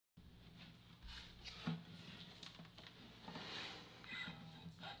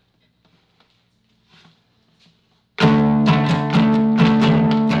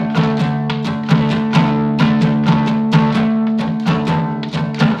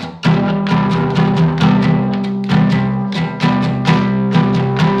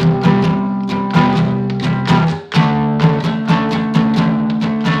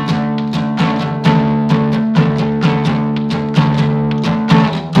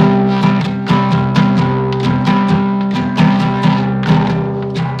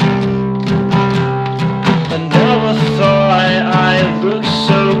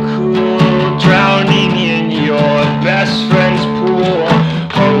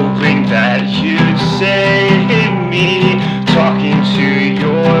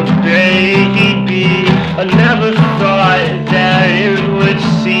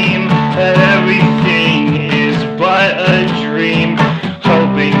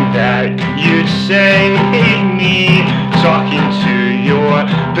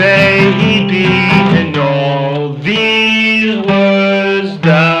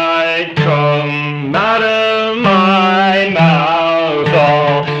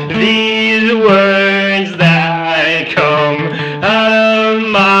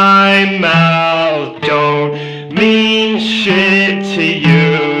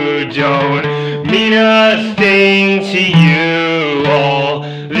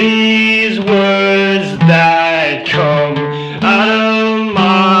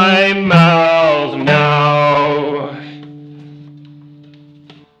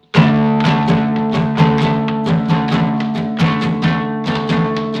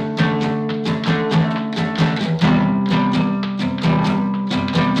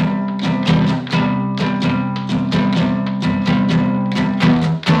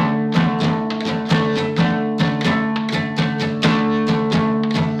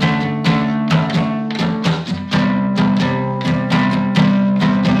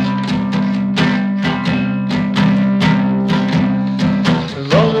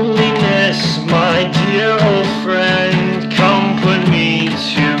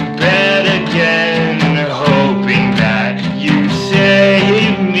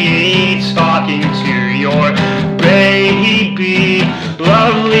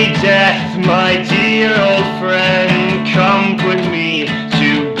dear old friend, come put me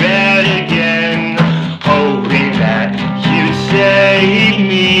to bed again, hoping that you'd save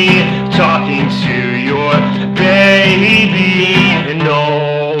me, talking to your baby, and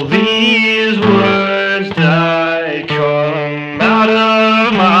all these words that come out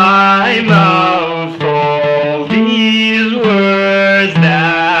of my mouth, all these words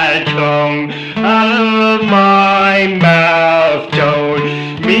that come out of my mouth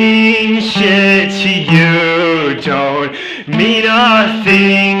don't mean shit to you, don't mean a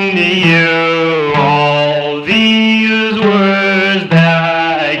thing to you. All these words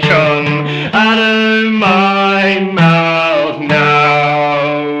that come out of my mouth now.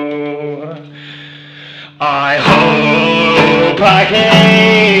 I hope I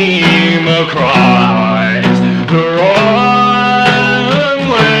came across